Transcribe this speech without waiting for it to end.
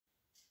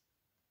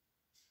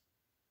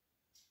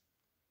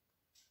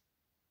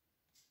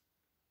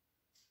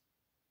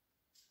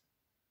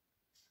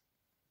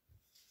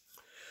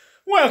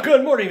Well,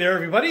 good morning there,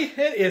 everybody.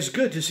 It is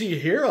good to see you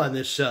here on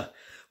this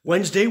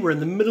Wednesday. We're in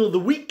the middle of the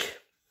week.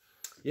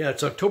 Yeah,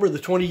 it's October the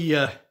 20...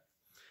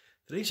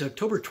 today's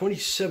October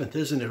 27th,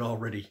 isn't it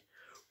already?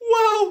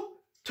 Wow!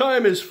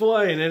 Time is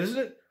flying, isn't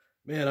it?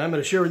 Man, I'm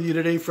going to share with you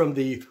today from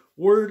the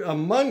Word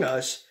Among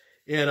Us.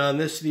 And on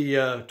this, the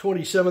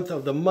 27th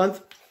of the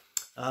month,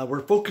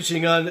 we're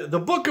focusing on the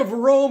book of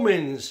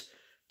Romans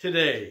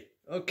today.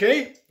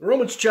 Okay?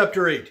 Romans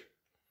chapter 8.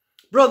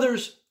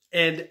 Brothers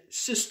and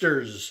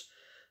sisters,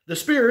 the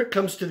Spirit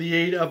comes to the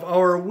aid of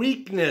our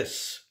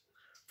weakness.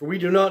 For we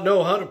do not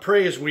know how to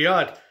pray as we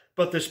ought,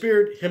 but the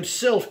Spirit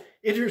himself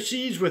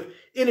intercedes with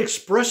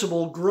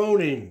inexpressible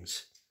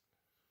groanings.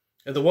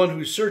 And the one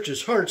who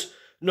searches hearts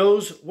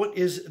knows what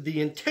is the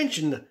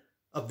intention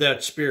of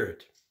that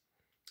Spirit,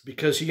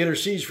 because he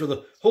intercedes for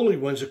the holy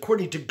ones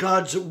according to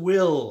God's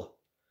will.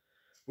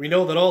 We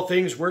know that all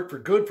things work for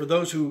good for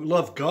those who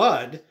love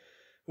God,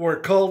 who are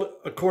called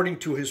according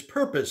to his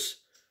purpose.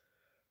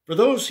 For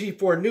those he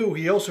foreknew,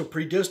 he also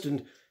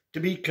predestined to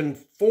be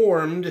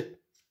conformed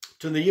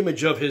to the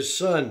image of his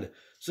Son,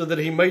 so that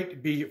he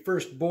might be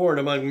firstborn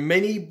among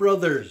many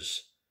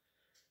brothers.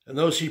 And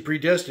those he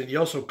predestined, he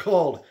also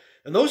called.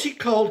 And those he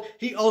called,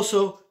 he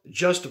also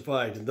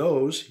justified. And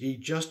those he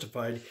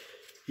justified,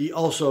 he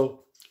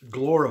also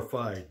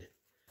glorified.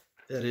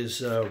 That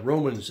is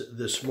Romans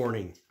this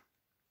morning.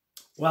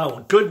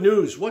 Wow, good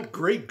news. What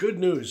great good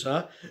news,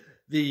 huh?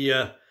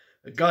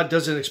 God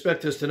doesn't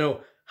expect us to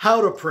know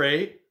how to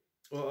pray,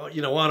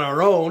 on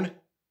our own,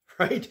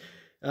 right?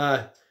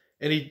 And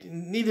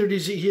neither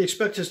does he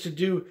expect us to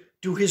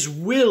do his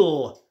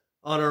will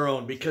on our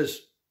own,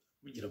 because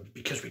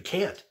we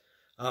can't.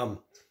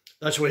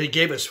 That's why he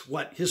gave us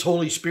his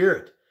Holy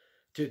Spirit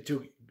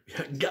to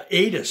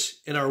aid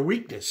us in our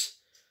weakness.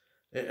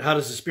 How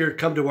does the Spirit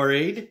come to our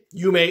aid,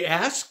 you may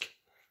ask?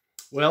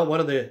 Well, one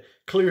of the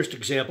clearest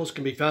examples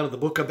can be found in the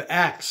book of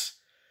Acts.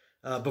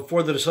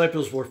 Before the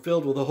disciples were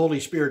filled with the Holy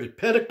Spirit at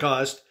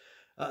Pentecost,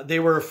 they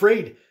were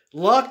afraid,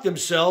 locked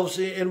themselves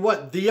in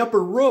the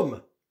upper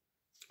room.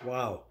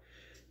 Wow.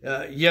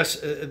 Yes,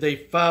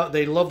 they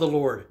loved the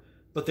Lord,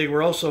 but they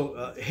were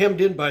also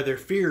hemmed in by their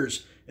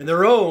fears and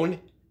their own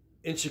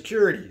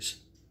insecurities.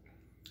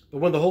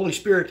 But when the Holy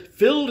Spirit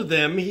filled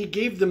them, he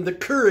gave them the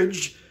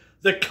courage,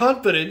 the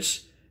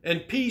confidence,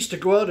 and peace to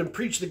go out and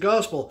preach the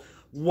gospel,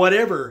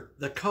 whatever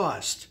the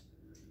cost.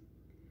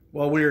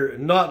 While we're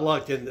not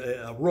locked in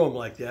a room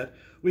like that,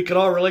 we can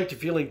all relate to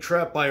feeling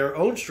trapped by our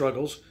own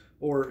struggles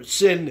or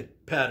sin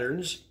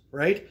patterns,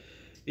 right?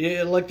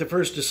 Like the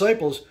first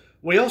disciples,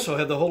 we also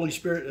have the Holy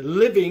Spirit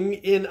living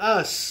in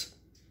us.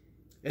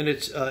 And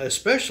it's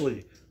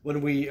especially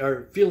when we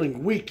are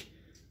feeling weak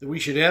that we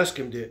should ask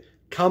him to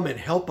come and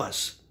help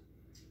us.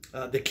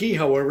 The key,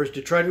 however, is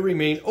to try to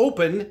remain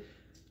open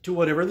to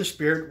whatever the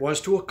Spirit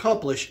wants to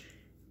accomplish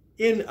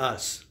in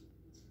us.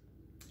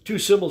 Two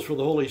symbols for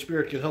the Holy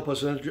Spirit can help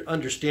us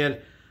understand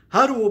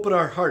how to open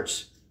our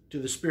hearts to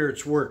the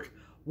Spirit's work.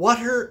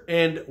 Water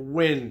and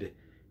wind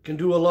can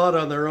do a lot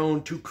on their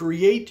own to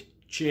create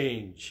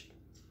change,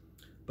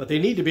 but they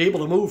need to be able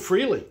to move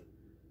freely.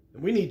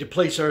 And we need to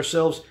place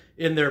ourselves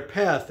in their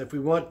path if we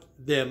want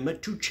them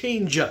to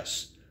change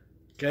us.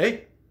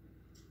 Okay?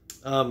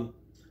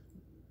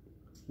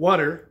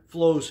 Water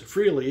flows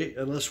freely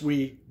unless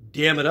we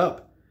dam it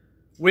up.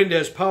 Wind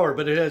has power,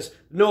 but it has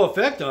no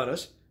effect on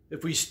us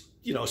if we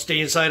stay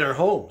inside our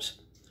homes.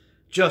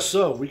 Just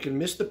so, we can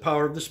miss the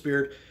power of the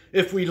Spirit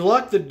if we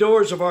lock the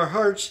doors of our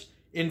hearts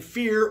in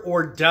fear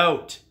or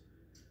doubt.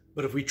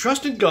 But if we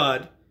trust in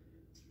God,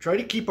 try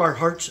to keep our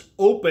hearts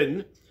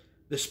open,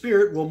 the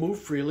Spirit will move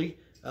freely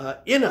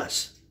in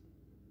us.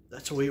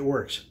 That's the way it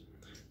works.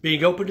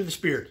 Being open to the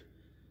Spirit.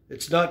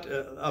 It's not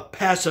a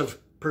passive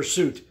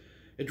pursuit.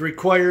 It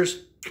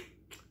requires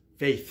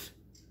faith.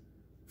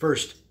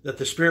 First, that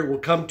the Spirit will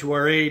come to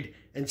our aid.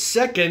 And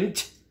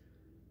second,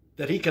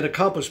 that he can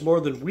accomplish more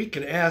than we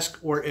can ask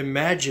or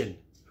imagine.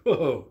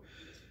 Whoa.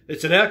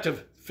 It's an act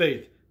of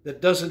faith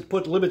that doesn't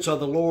put limits on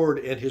the Lord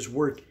and his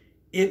work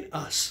in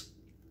us.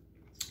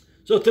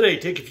 So today,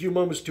 take a few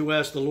moments to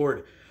ask the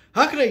Lord,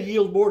 how can I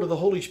yield more to the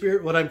Holy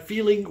Spirit when I'm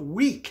feeling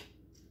weak?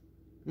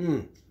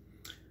 And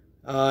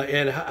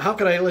how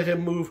can I let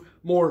him move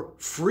more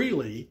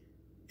freely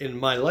in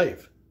my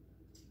life?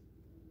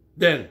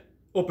 Then,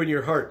 open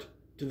your heart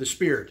to the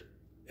Spirit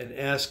and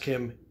ask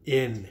him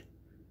in.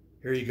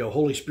 Here you go.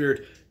 Holy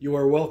Spirit, you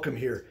are welcome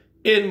here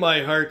in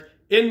my heart,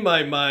 in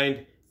my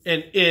mind,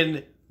 and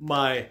in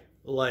my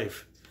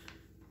life.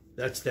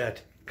 That's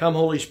that. Come,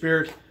 Holy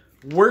Spirit,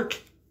 work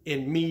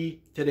in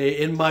me today,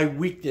 in my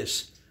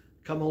weakness.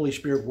 Come, Holy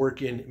Spirit,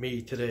 work in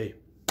me today.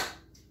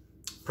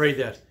 Pray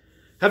that.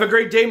 Have a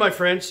great day, my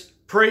friends.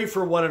 Pray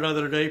for one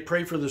another today.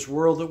 Pray for this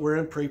world that we're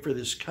in. Pray for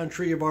this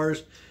country of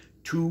ours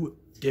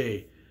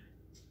today.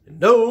 And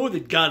know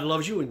that God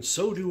loves you, and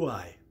so do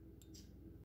I.